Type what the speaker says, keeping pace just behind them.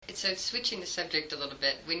so switching the subject a little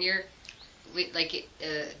bit, when you're,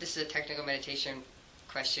 this is a technical meditation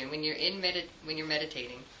question. When you're when you're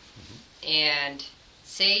meditating, and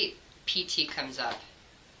say Piti comes up,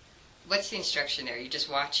 what's the instruction there? You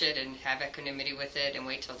just watch it and have equanimity with it, and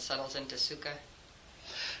wait till it settles into sukha.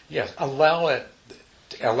 Yes, allow it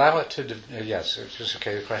to. Yes, it's just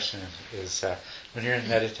okay. The question is when you're in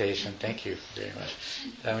meditation. Thank you very much.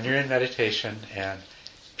 When you're in meditation and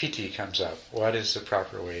Piti comes up, what is the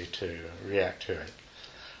proper way to react to it?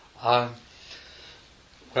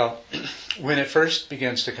 Well, when it first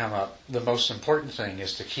begins to come up, the most important thing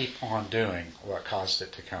is to keep on doing what caused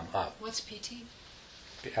it to come up. What's Piti?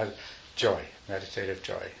 Joy, meditative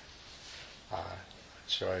joy.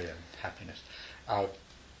 Joy and happiness.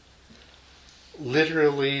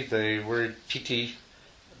 Literally, the word Piti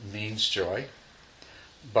means joy,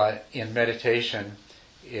 but in meditation,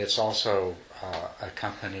 it's also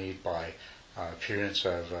accompanied by appearance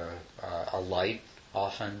of a light,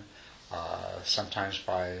 often, sometimes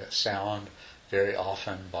by sound, very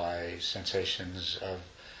often by sensations of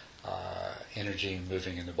energy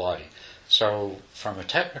moving in the body. So, from a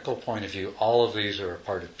technical point of view, all of these are a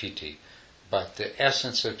part of Piti, but the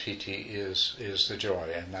essence of Piti is the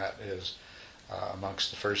joy, and that is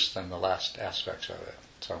amongst the first and the last aspects of it.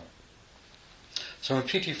 So when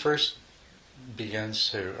Piti first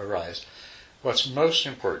begins to arise, what's most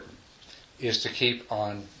important is to keep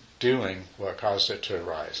on doing what caused it to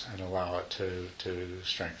arise and allow it to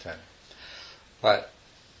strengthen. But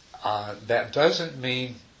that doesn't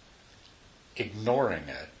mean ignoring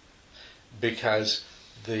it, because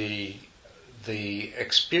the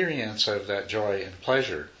experience of that joy and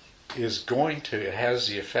pleasure it has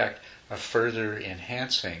the effect of further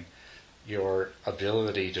enhancing your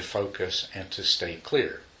ability to focus and to stay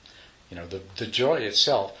clear. The joy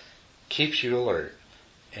itself keeps you alert,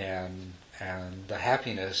 and the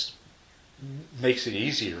happiness makes it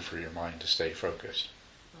easier for your mind to stay focused.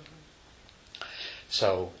 Mm-hmm.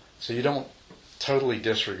 So you don't totally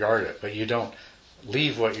disregard it, but you don't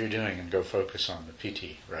leave what you're doing and go focus on the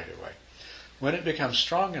Piti right away. When it becomes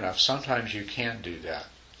strong enough, sometimes you can do that.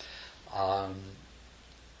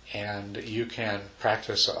 And you can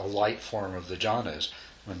practice a light form of the jhanas.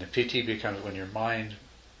 When the Piti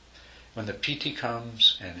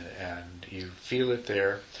comes and you feel it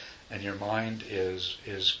there, and your mind is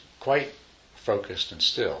quite focused and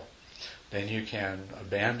still, then you can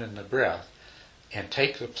abandon the breath and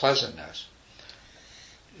take the pleasantness.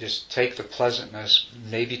 Just take the pleasantness,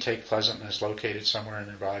 maybe take pleasantness located somewhere in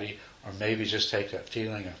the body, or maybe just take that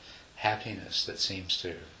feeling of happiness that seems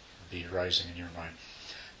to be arising in your mind,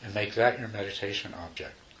 and make that your meditation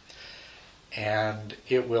object. And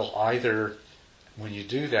it will either, when you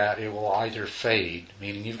do that, it will either fade,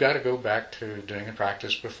 meaning you've got to go back to doing the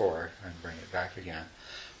practice before and bring it back again.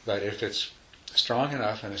 But if it's strong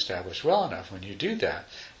enough and established well enough, when you do that,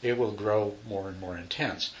 it will grow more and more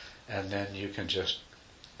intense, and then you can just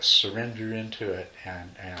surrender into it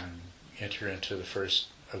and enter into the first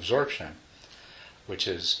absorption, which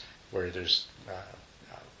is where there's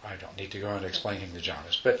I don't need to go into explaining the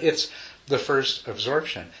jhanas, but it's the first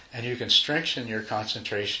absorption, and you can strengthen your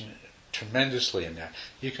concentration tremendously in that.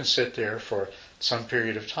 You can sit there for some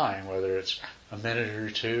period of time, whether it's a minute or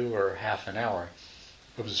two or half an hour,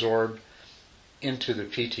 absorbed into the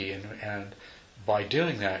Piti, and by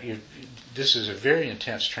doing that, this is a very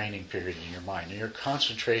intense training period in your mind, and your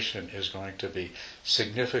concentration is going to be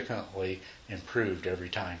significantly improved every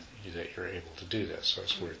time that you're able to do this, so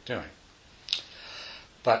it's worth doing.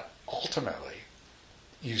 But ultimately,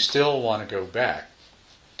 you still want to go back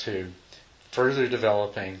to further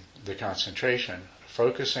developing the concentration,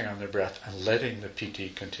 focusing on the breath, and letting the Piti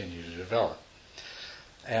continue to develop.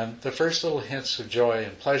 And the first little hints of joy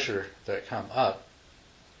and pleasure that come up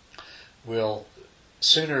will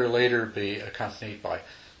sooner or later be accompanied by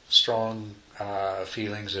strong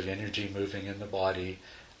feelings of energy moving in the body,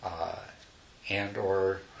 and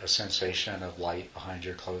or a sensation of light behind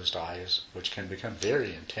your closed eyes, which can become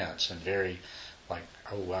very intense and very like,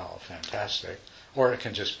 oh wow, fantastic. Or it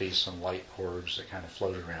can just be some light orbs that kind of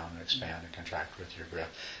float around and expand and contract with your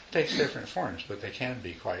breath. It takes different forms, but they can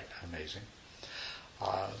be quite amazing.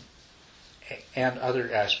 And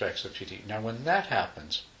other aspects of Piti. Now when that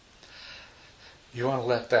happens, you want to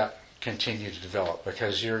let that continue to develop,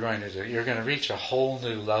 because you're going to reach a whole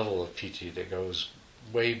new level of Piti that goes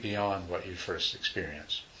way beyond what you first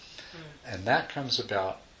experienced. And that comes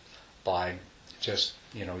about by just,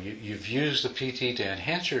 you've used the Piti to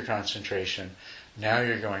enhance your concentration. Now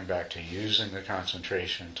you're going back to using the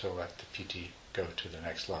concentration to let the Piti go to the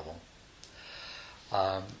next level.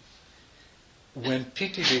 when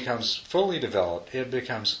Piti becomes fully developed, it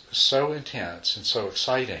becomes so intense and so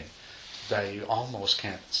exciting that you almost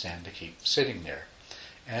can't stand to keep sitting there.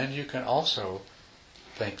 And you can also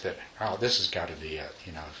think that, oh, this has got to be it.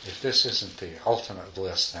 If this isn't the ultimate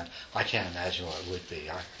bliss, then I can't imagine what it would be.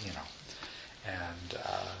 And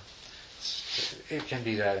it can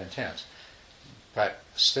be that intense. But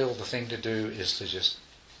still, the thing to do is to just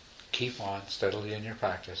keep on steadily in your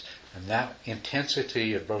practice, and that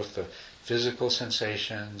intensity of both the physical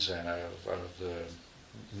sensations and of the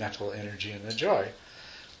mental energy and the joy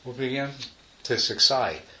will begin to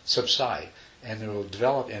subside, and it will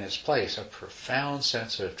develop in its place a profound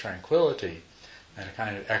sense of tranquility and a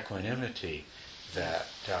kind of equanimity that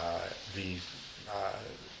be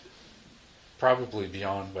probably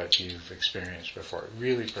beyond what you've experienced before.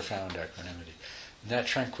 Really profound equanimity. And that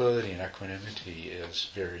tranquility and equanimity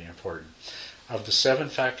is very important. Of the 7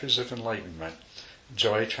 factors of enlightenment,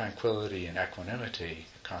 joy, tranquility, and equanimity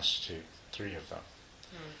constitute 3 of them.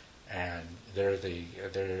 And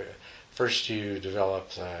they're first you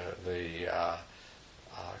develop the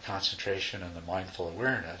concentration and the mindful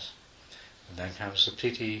awareness, and then comes the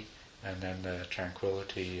piti, and then the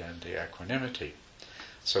tranquility and the equanimity.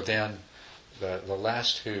 So then the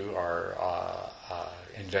last 2 are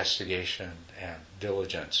investigation and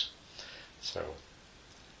diligence, so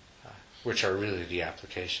which are really the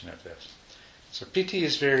application of this. So piti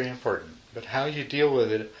is very important, but how you deal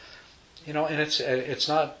with it, and it's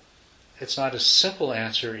not a simple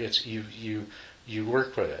answer. It's you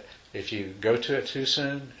work with it. If you go to it too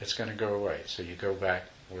soon, it's going to go away. So you go back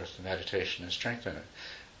with the meditation and strengthen it.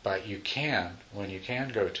 But you can, when you can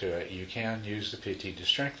go to it, you can use the piti to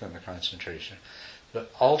strengthen the concentration.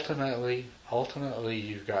 But ultimately,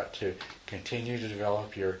 you've got to continue to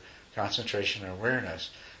develop your concentration and awareness,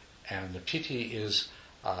 and the piti is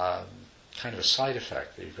kind of a side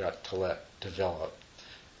effect that you've got to let develop.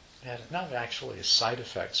 And not actually a side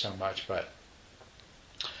effect so much, but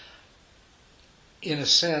in a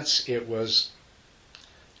sense, it was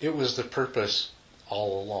the purpose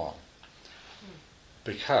all along.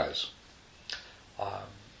 Because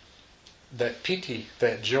that piti,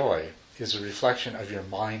 that joy, is a reflection of your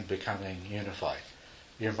mind becoming unified.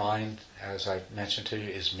 Your mind, as I mentioned to you,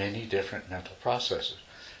 is many different mental processes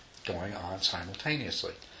going on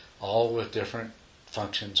simultaneously, all with different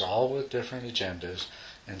functions, all with different agendas,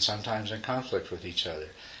 and sometimes in conflict with each other.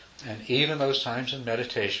 And even those times in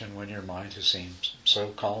meditation when your mind has seemed so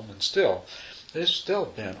calm and still, there's still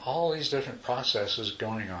been all these different processes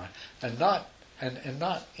going on, and not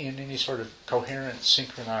in any sort of coherent,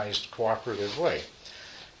 synchronized, cooperative way.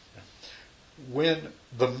 When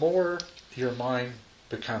the more your mind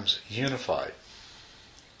becomes unified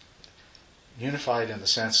in the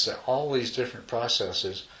sense that all these different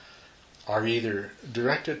processes are either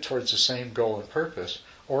directed towards the same goal and purpose,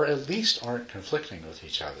 or at least aren't conflicting with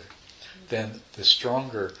each other, then the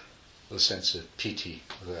stronger the sense of piti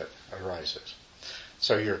that arises.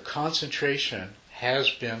 So your concentration has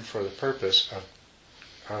been for the purpose of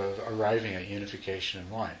arriving at unification in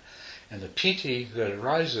mind. And the piti that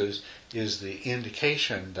arises is the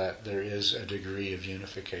indication that there is a degree of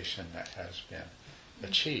unification that has been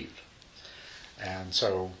achieved. And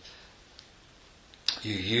so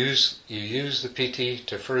you use the piti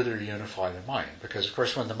to further unify the mind, because of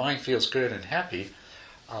course when the mind feels good and happy,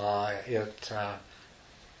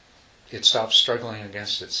 it stops struggling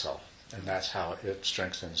against itself, and that's how it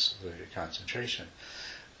strengthens the concentration.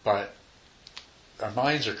 But our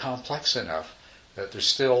minds are complex enough that there's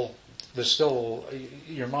still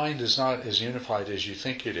your mind is not as unified as you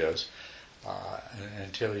think it is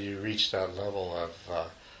until you reach that level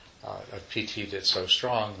of piti that's so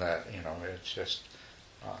strong that it's just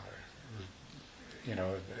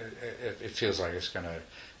it feels like it's going to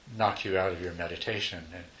knock you out of your meditation,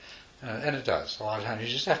 and it does. A lot of times you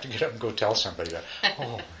just have to get up and go tell somebody that,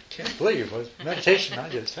 oh, I can't believe what meditation I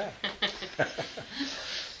just had.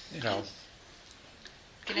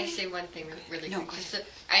 Can I say one thing really quick? No,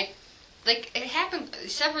 It happened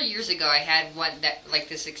several years ago. I had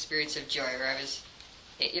this experience of joy where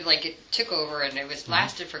it took over, and it was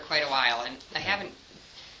lasted for quite a while, and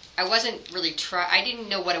I wasn't really I didn't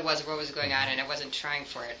know what it was or what was going on, and I wasn't trying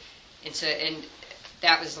for it, and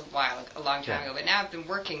that was a long time ago. But now I've been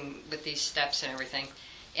working with these steps and everything,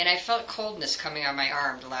 and I felt coldness coming on my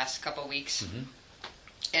arm the last couple of weeks,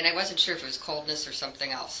 and I wasn't sure if it was coldness or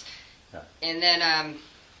something else. Yeah. And then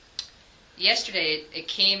yesterday it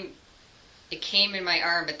came in my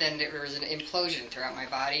arm, but then there was an implosion throughout my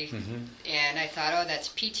body, and I thought, oh, that's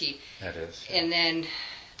piti. That is. And then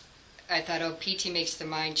I thought, oh, piti makes the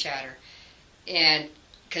mind chatter, and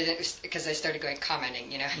because I started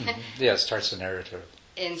commenting, Yeah, it starts the narrative.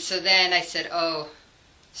 And so then I said, oh,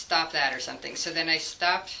 stop that or something. So then I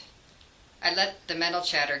stopped. I let the mental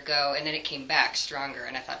chatter go, and then it came back stronger.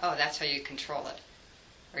 And I thought, oh, that's how you control it,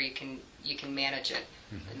 or you can manage it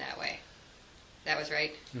in that way. That was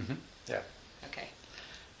right. Yeah. Okay.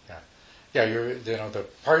 Yeah, the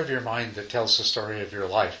part of your mind that tells the story of your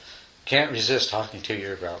life can't resist talking to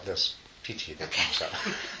you about this Piti that comes up.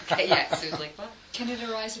 Okay, yeah. So it was like, what? Can it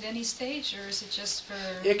arise at any stage, or is it just for...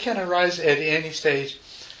 It can arise at any stage.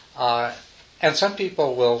 And some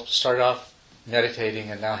people will start off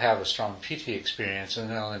meditating and they'll have a strong Piti experience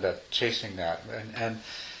and they'll end up chasing that. And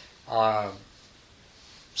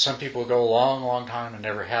some people go a long, long time and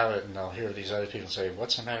never have it, and they'll hear these other people say,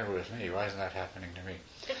 what's the matter with me? Why isn't that happening to me?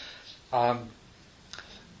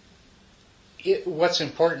 What's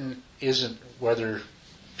important isn't whether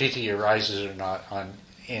Piti arises or not on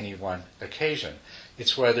any one occasion.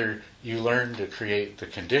 It's whether you learn to create the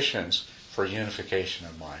conditions for unification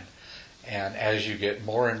of mind. And as you get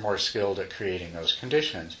more and more skilled at creating those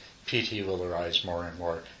conditions, Piti will arise more and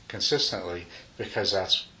more consistently, because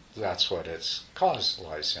that's what its cause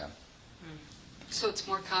lies in. So it's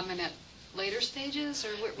more common at later stages, or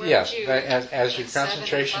where Yes, would you, as your like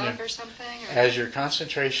concentration 7 and above or something? Or? As your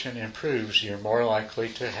concentration improves, you're more likely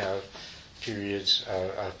to have periods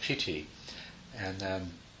of Piti, and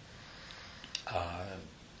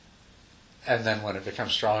then when it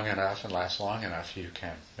becomes strong enough and lasts long enough, you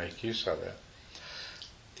can make use of it.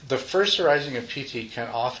 The first arising of Piti can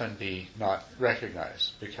often be not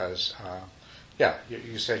recognized because,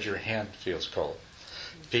 you said your hand feels cold.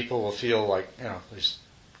 People will feel like,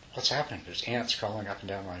 what's happening? There's ants crawling up and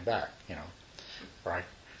down my back, right?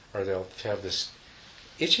 Or they'll have this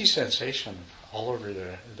itchy sensation all over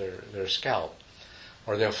their scalp.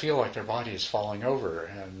 Or they'll feel like their body is falling over,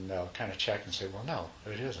 and they'll kind of check and say, well, no,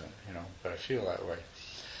 it isn't, but I feel that way.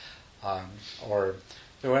 Or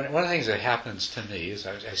one of the things that happens to me is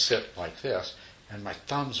I sit like this, and my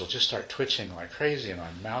thumbs will just start twitching like crazy, and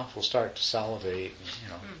my mouth will start to salivate,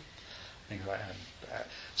 and, things like that.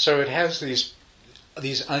 So it has these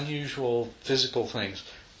unusual physical things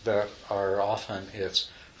that are often its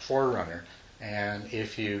forerunner, and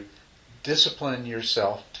if you discipline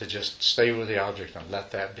yourself to just stay with the object and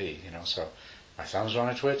let that be, so my thumbs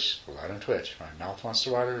want to twitch, let them twitch. My mouth wants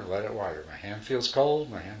to water, let it water. My hand feels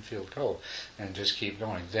cold, and just keep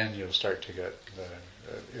going. Then you'll start to get,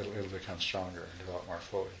 it'll become stronger and develop more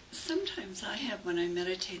fully. Sometimes I have, when I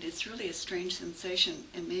meditate, it's really a strange sensation,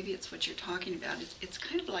 and maybe it's what you're talking about. It's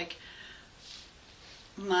kind of like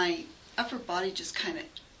my upper body just kind of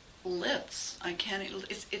lifts. I can't.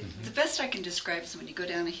 The best I can describe is when you go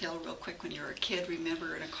down a hill real quick. When you're a kid,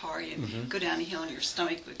 remember, in a car, you go down a hill and your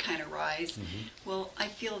stomach would kind of rise. Well, I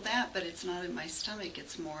feel that, but it's not in my stomach.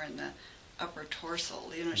 It's more in the upper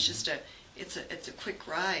torso. It's just it's a quick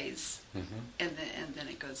rise, and then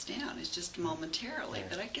it goes down. It's just momentarily,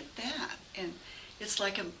 but I get that, and it's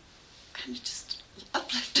like I'm kind of just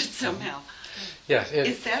uplifted somehow. Yeah.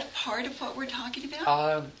 Is that part of what we're talking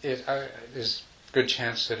about? It is. Good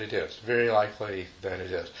chance that it is. Very likely that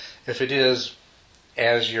it is. If it is,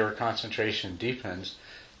 as your concentration deepens,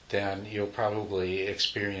 then you'll probably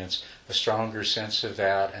experience a stronger sense of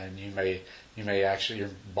that, and you may actually, your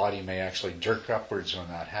body may actually jerk upwards when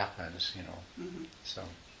that happens.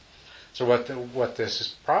 So what this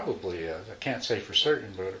is probably is, I can't say for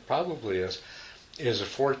certain, but it probably is a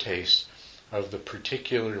foretaste of the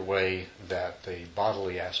particular way that the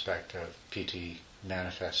bodily aspect of Piti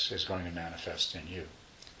is going to manifest in you.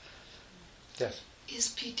 Yes? Is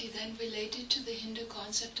Piti then related to the Hindu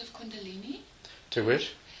concept of Kundalini? To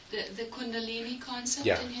which? The Kundalini concept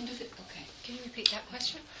in Hindu... Okay. Can you repeat that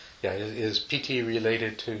question? Yeah, is Piti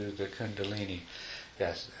related to the Kundalini?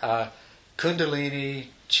 Yes. Kundalini,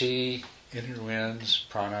 Chi, inner winds,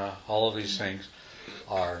 prana, all of these things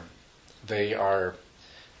are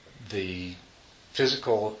the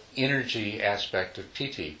physical energy aspect of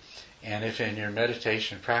Piti. And if in your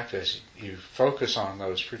meditation practice you focus on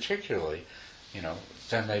those particularly,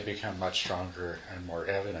 then they become much stronger and more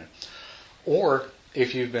evident. Or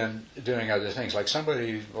if you've been doing other things, like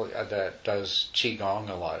somebody that does Qigong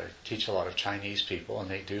a lot, I teach a lot of Chinese people, and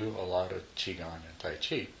they do a lot of Qigong and Tai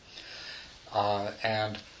Chi.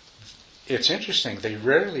 And it's interesting, they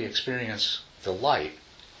rarely experience the light,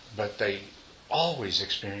 but they always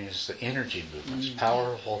experience the energy movements,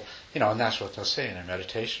 powerful, and that's what they'll say in a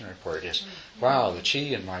meditation report is, wow, the chi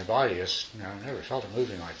in my body is, I've never felt it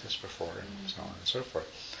moving like this before, and so on and so forth.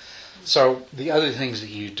 So the other things that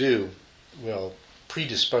you do will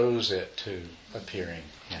predispose it to appearing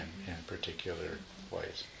in particular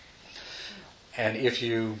ways. And if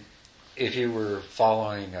you were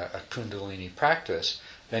following a Kundalini practice,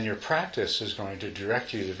 then your practice is going to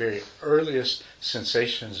direct you. The very earliest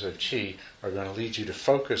sensations of chi are going to lead you to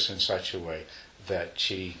focus in such a way that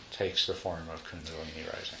chi takes the form of Kundalini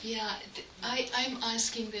rising. Yeah, I'm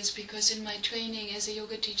asking this because in my training as a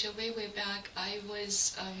yoga teacher way back, I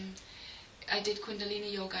did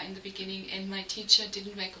Kundalini yoga in the beginning, and my teacher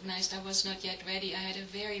didn't recognize I was not yet ready. I had a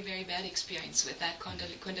very, very bad experience with that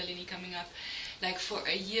Kundalini coming up. Like for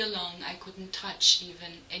a year long, I couldn't touch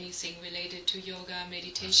even anything related to yoga,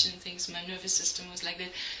 meditation, things. My nervous system was like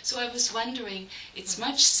that. So I was wondering, it's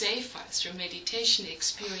much safer through meditation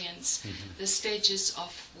experience, the stages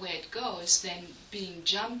of where it goes, than being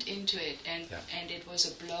jumped into it and it was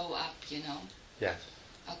a blow up, Yes.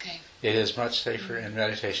 Okay. It is much safer in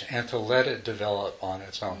meditation, and to let it develop on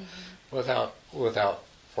its own without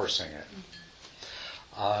forcing it.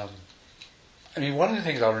 One of the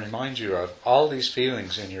things I'll remind you of, all these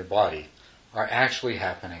feelings in your body are actually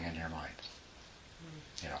happening in your mind.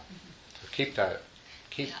 So keep that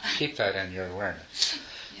in your awareness.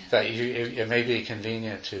 Yeah. That it may be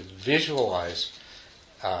convenient to visualize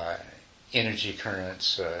energy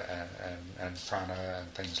currents and prana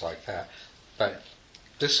and things like that, but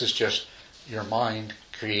this is just your mind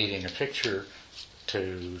creating a picture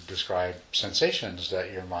to describe sensations that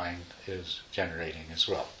your mind is generating as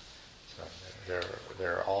well. So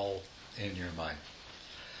they're all in your mind.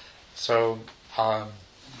 So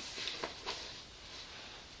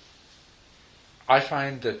I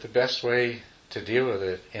find that the best way to deal with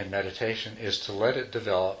it in meditation is to let it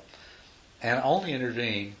develop and only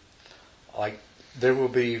intervene. Like there will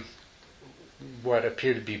be what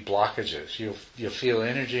appear to be blockages. You'll feel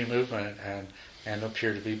energy movement and it'll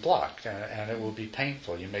appear to be blocked, and it will be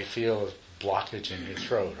painful. You may feel a blockage in your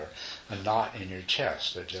throat or a knot in your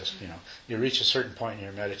chest that just, you reach a certain point in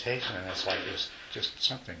your meditation and it's like there's just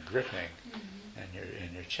something gripping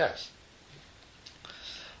in your chest.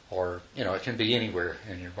 Or, it can be anywhere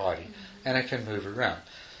in your body, and it can move around.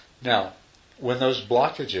 Now, when those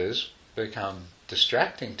blockages become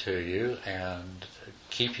distracting to you and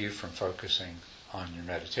keep you from focusing on your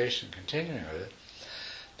meditation, continuing with it,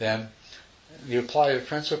 then you apply the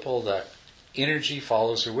principle that energy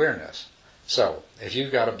follows awareness. So, if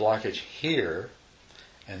you've got a blockage here,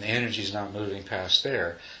 and the energy's not moving past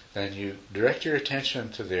there, then you direct your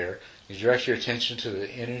attention to there, you direct your attention to the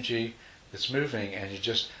energy that's moving, and you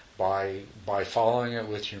just, by following it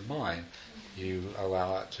with your mind, you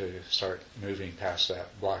allow it to start moving past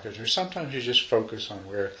that blockage. Or sometimes you just focus on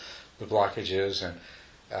where the blockage is and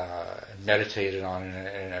meditate on it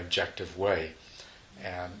in an objective way.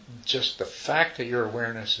 And just the fact that your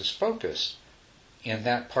awareness is focused in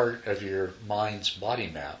that part of your mind's body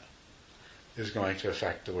map is going to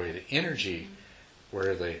affect the way the energy,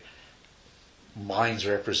 where the mind's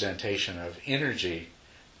representation of energy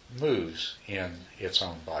moves in its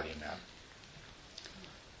own body map.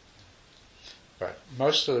 But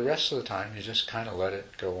most of the rest of the time, you just kind of let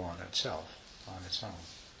it go on itself, on its own.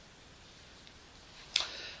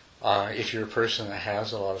 If you're a person that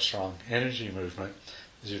has a lot of strong energy movement,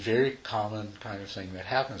 there's a very common kind of thing that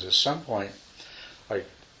happens. At some point, like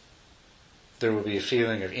there will be a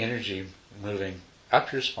feeling of energy moving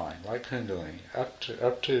up your spine, like Kundalini, up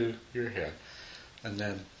to your head, and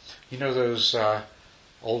then those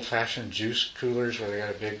old-fashioned juice coolers where they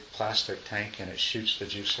got a big plastic tank and it shoots the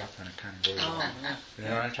juice up and it kind of goes on. You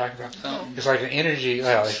know what I'm talking about? It's like an energy,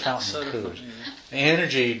 they fountain coolers. The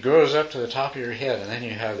energy goes up to the top of your head, and then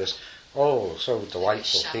you have this, so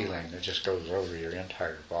delightful feeling that just goes over your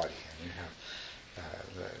entire body. And you have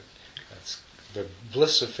the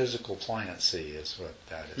bliss of physical pliancy is what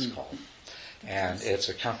that is called. And it's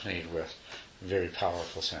accompanied with a very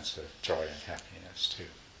powerful sense of joy and happiness too.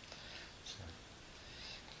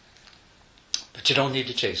 But you don't need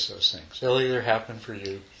to chase those things. They'll either happen for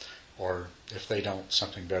you, or if they don't,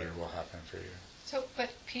 something better will happen for you. So,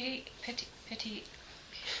 but Piti,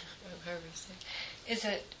 however you say, is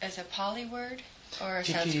it as a Pali word or a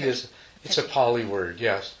Sanskrit? It's a Pali word,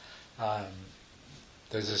 yes.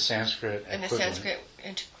 There's a Sanskrit equivalent. And the Sanskrit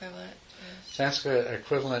equivalent is? Sanskrit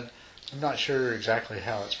equivalent, I'm not sure exactly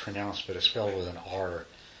how it's pronounced, but it's spelled with an R.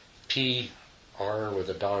 P-R with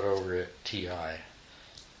a dot over it, T-I.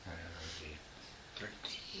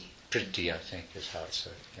 Priti, I think, is how it's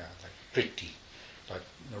said. Yeah, like priti. Like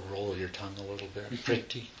the roll of your tongue a little bit.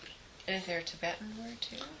 Priti. Is there a Tibetan word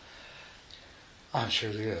too? I'm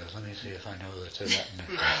sure there is. Let me see if I know the Tibetan.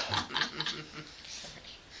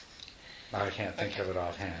 I can't think of it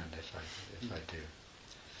offhand if I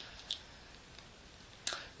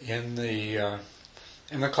do. In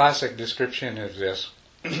the classic description of this,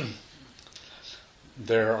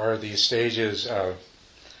 there are these stages of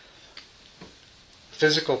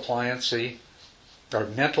physical pliancy or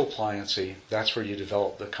mental pliancy. That's where you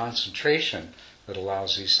develop the concentration that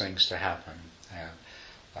allows these things to happen. And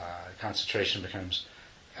concentration becomes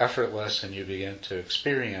effortless, and you begin to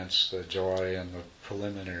experience the joy and the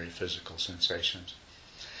preliminary physical sensations.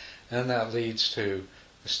 And that leads to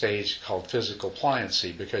a stage called physical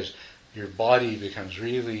pliancy, because your body becomes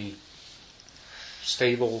really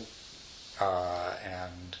stable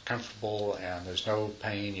and comfortable, and there's no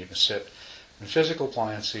pain. You can sit. When physical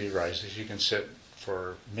pliancy arises, you can sit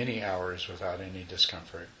for many hours without any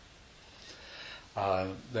discomfort.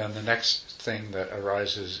 Then the next thing that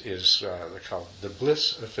arises is called the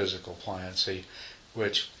bliss of physical pliancy,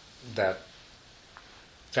 which that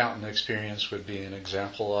fountain experience would be an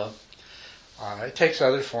example of. It takes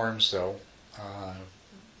other forms, though.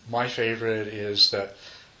 My favorite is that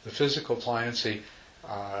the physical pliancy,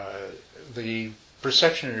 the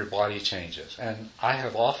perception of your body changes. And I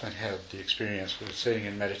have often had the experience with sitting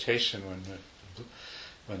in meditation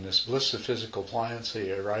when this bliss of physical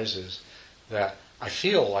pliancy arises, that I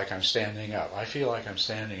feel like I'm standing up. I feel like I'm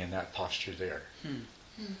standing in that posture there.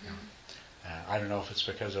 I don't know if it's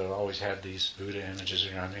because I've always had these Buddha images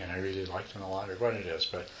around me and I really like them a lot, or what it is,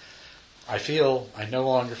 but I no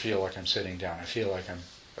longer feel like I'm sitting down. I feel like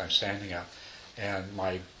I'm standing up, and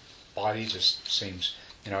my body just seems,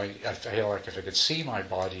 I feel like if I could see my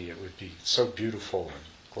body, it would be so beautiful and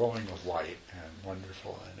glowing with light and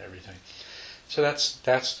wonderful and everything. So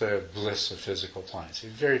that's the bliss of physical pliancy.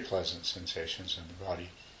 Very pleasant sensations in the body.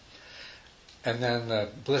 And then the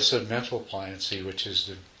bliss of mental pliancy, which is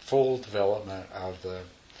the full development of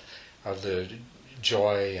the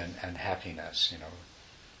joy and happiness.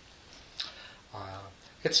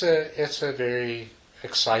 It's a very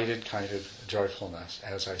excited kind of joyfulness,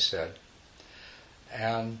 as I said.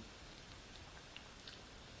 And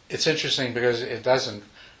it's interesting because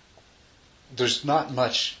there's not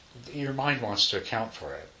much, your mind wants to account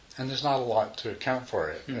for it. And there's not a lot to account for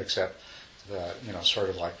it, except the, sort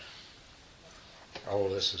of like,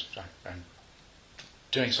 oh, I'm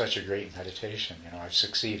doing such a great meditation, I've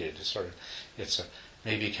succeeded. It's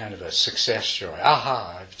maybe kind of a success joy.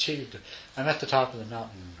 Aha, I've achieved it. I'm at the top of the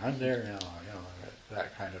mountain. I'm there now,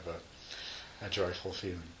 that kind of a joyful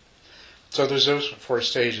feeling. So there's those 4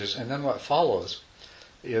 stages, and then what follows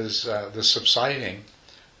is the subsiding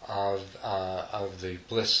of the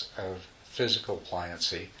bliss of physical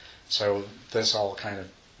pliancy. So this all kind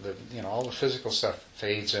of, all the physical stuff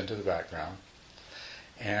fades into the background,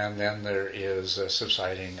 and then there is a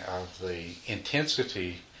subsiding of the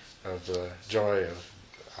intensity of the joy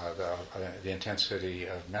of the intensity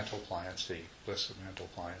of mental pliancy, bliss of mental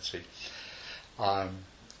pliancy.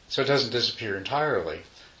 So it doesn't disappear entirely,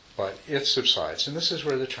 but it subsides. And this is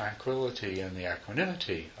where the tranquility and the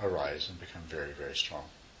equanimity arise and become very, very strong.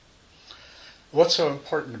 What's so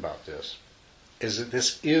important about this is that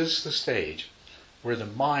this is the stage where the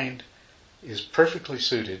mind is perfectly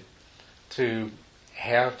suited to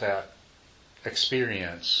have that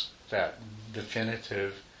experience, that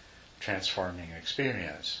definitive transforming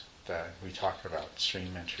experience that we talk about,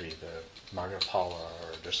 stream entry, the Maggapala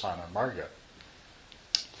or Dasana Marga.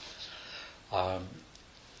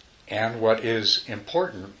 And what is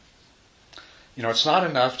important, it's not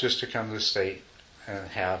enough just to come to this state and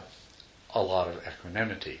have a lot of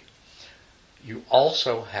equanimity. You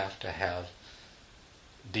also have to have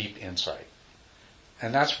deep insight.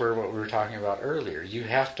 And that's where what we were talking about earlier. You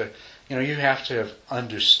have to have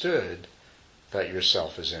understood that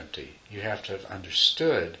yourself is empty. You have to have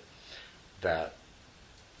understood that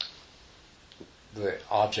the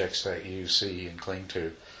objects that you see and cling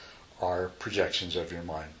to are projections of your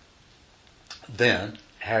mind. Then,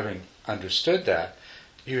 having understood that,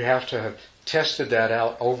 you have to have tested that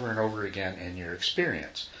out over and over again in your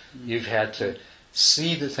experience. You've had to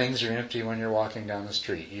see that things are empty when you're walking down the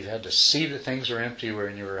street. You've had to see that things are empty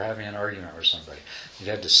when you were having an argument with somebody. You've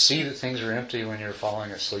had to see that things are empty when you're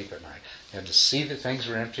falling asleep at night. You had to see that things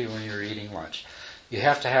are empty when you're eating lunch. You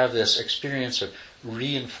have to have this experience of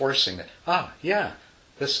reinforcing that,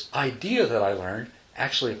 this idea that I learned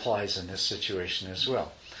actually applies in this situation as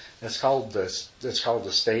well. It's called the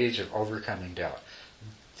stage of overcoming doubt.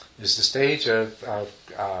 It's the stage of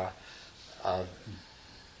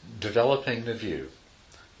developing the view,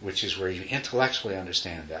 which is where you intellectually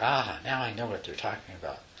understand that, now I know what they're talking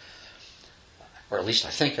about. Or at least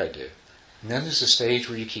I think I do. And then there's a stage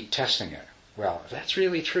where you keep testing it. Well, if that's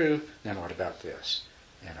really true, then what about this?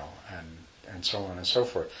 And so on and so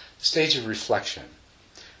forth. The stage of reflection,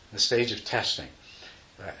 the stage of testing.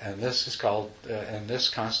 And this is called, and this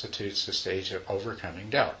constitutes the stage of overcoming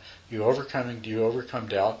doubt. You overcome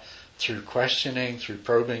doubt through questioning, through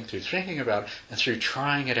probing, through thinking about it, and through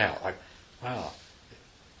trying it out. Like, wow,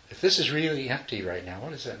 if this is really empty right now,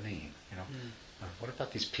 what does that mean? What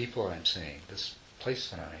about these people I'm seeing, this place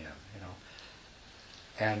that I am?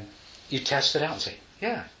 And you test it out and say,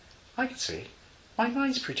 yeah, I can see. My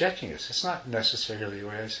mind's projecting this. It's not necessarily the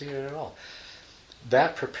way I see it at all.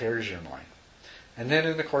 That prepares your mind. And then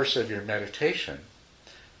in the course of your meditation,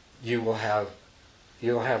 you'll have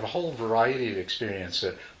a whole variety of experiences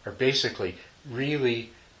that are basically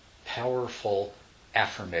really powerful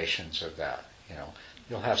affirmations of that.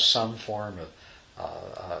 You'll have some form of,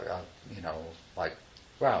 like,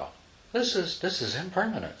 wow, this is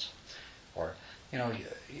impermanence, or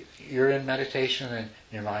you're in meditation and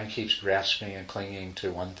your mind keeps grasping and clinging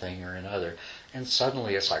to one thing or another, and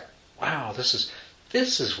suddenly it's like, wow, this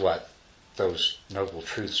is what those noble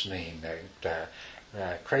truths mean. That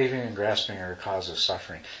craving and grasping are a cause of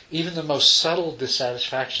suffering. Even the most subtle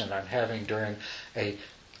dissatisfaction I'm having during a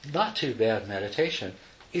not too bad meditation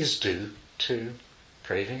is due to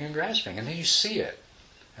craving and grasping. And then you see it,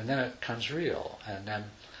 and then it becomes real, and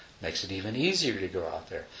then makes it even easier to go out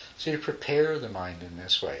there. So you prepare the mind in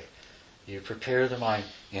this way. You prepare the mind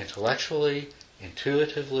intellectually,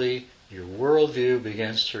 intuitively. Your worldview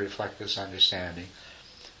begins to reflect this understanding.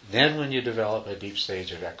 Then when you develop a deep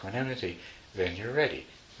stage of equanimity, then you're ready.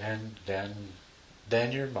 Then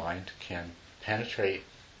your mind can penetrate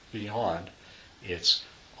beyond its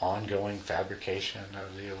ongoing fabrication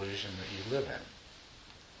of the illusion that you live in.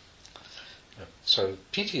 So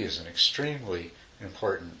Piti is an extremely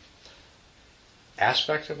important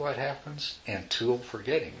aspect of what happens and tool for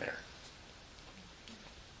getting there.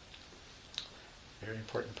 Very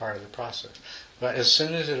important part of the process. But as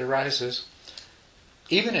soon as it arises,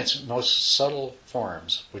 even its most subtle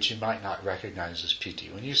forms, which you might not recognize as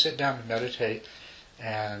Piti, when you sit down to meditate,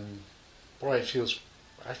 and boy, it feels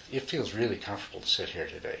really comfortable to sit here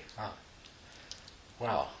today.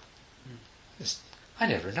 Wow. I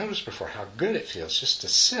never noticed before how good it feels just to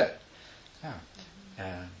sit.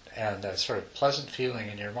 And that sort of pleasant feeling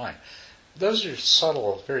in your mind. Those are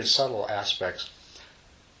subtle, very subtle aspects.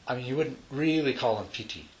 I mean, you wouldn't really call them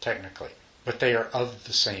Piti, technically, but they are of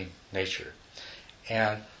the same nature.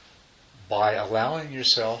 And by allowing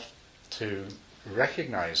yourself to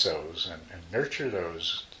recognize those and nurture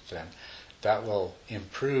those, then that will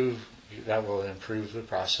improve the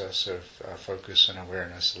process of focus and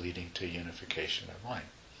awareness leading to unification of mind.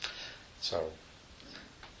 So,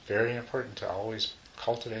 very important to always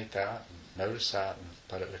cultivate that, and notice that, and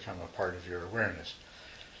let it become a part of your awareness.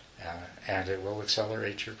 And it will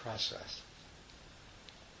accelerate your process.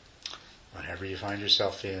 Whenever you find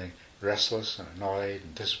yourself feeling restless and annoyed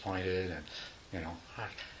and disappointed, and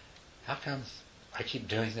how come I keep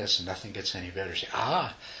doing this and nothing gets any better? Say,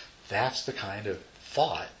 that's the kind of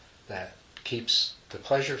thought that keeps the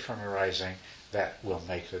pleasure from arising, that will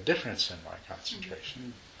make the difference in my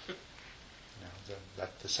concentration.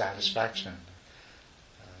 The satisfaction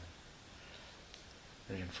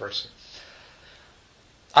reinforce it.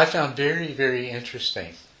 I found very, very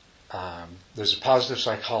interesting. There's a positive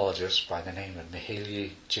psychologist by the name of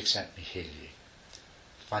Mihaly Csikszentmihalyi.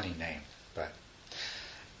 Funny name, but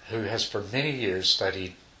who has for many years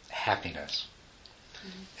studied happiness.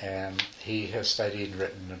 Mm-hmm. And he has studied and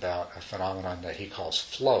written about a phenomenon that he calls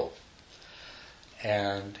flow.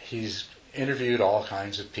 And he's interviewed all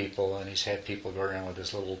kinds of people, and he's had people go around with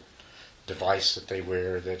this little device that they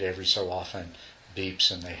wear that every so often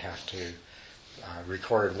beeps, and they have to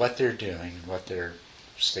record what they're doing and what their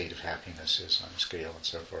state of happiness is on a scale and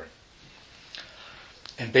so forth.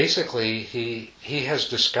 And basically, he has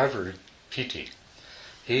discovered Piti.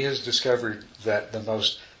 He has discovered that the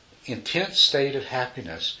most intense state of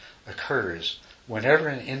happiness occurs whenever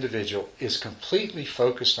an individual is completely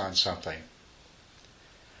focused on something.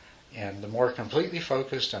 And the more completely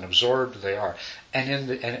focused and absorbed they are. And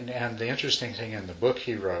the interesting thing in the book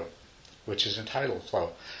he wrote, which is entitled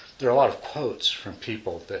Flow, there are a lot of quotes from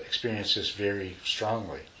people that experience this very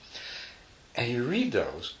strongly. And you read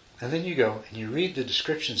those, and then you go and you read the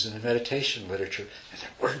descriptions in the meditation literature, and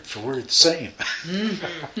they're word for word the same.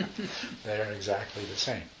 They're exactly the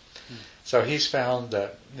same. So he's found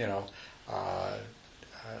that,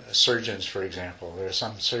 surgeons, for example, there are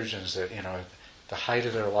some surgeons that, the height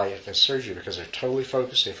of their life is surgery because they're totally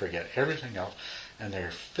focused, they forget everything else, and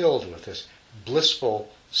they're filled with this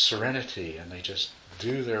blissful serenity, and they just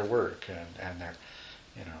do their work, and they're,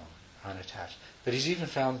 unattached. But he's even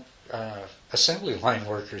found assembly line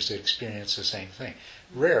workers that experience the same thing.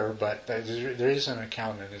 Rare, but there is an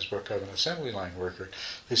account in his book of an assembly line worker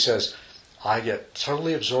who says, I get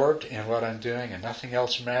totally absorbed in what I'm doing and nothing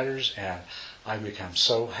else matters, and I become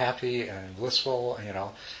so happy and blissful, and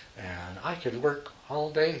I could work all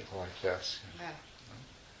day like this. Yeah.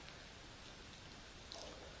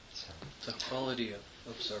 The quality of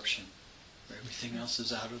absorption, where everything else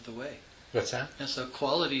is out of the way. What's that? That's a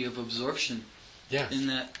quality of absorption Yes. in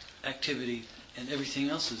that activity, and everything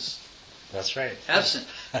else is That's right. absent.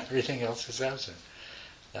 Everything else is absent.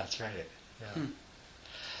 That's right. Yeah.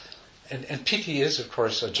 And Piti is, of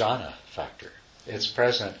course, a jhana factor. It's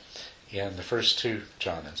present in the first two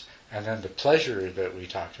jhanas. And then the pleasure that we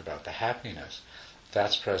talked about, the happiness,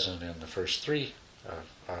 that's present in the first three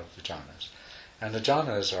of the jhanas. And the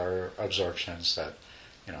jhanas are absorptions that,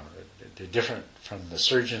 they're different from the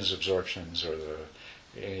surgeon's absorptions or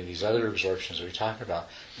any of these other absorptions that we talk about,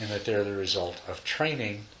 in that they're the result of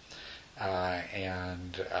training,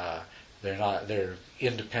 and they're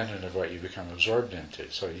independent of what you become absorbed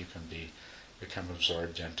into. So you can become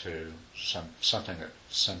absorbed into some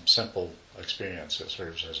simple experience that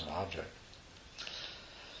serves as an object.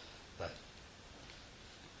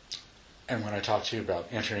 And when I talk to you about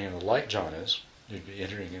entering into light jhanas, you'd be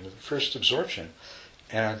entering into the first absorption,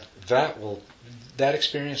 and that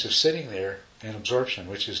experience of sitting there in absorption,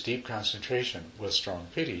 which is deep concentration with strong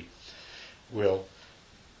piti, will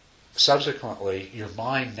subsequently, your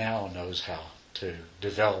mind now knows how to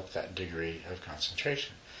develop that degree of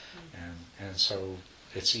concentration. And so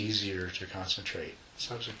it's easier to concentrate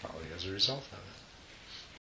subsequently as a result of it.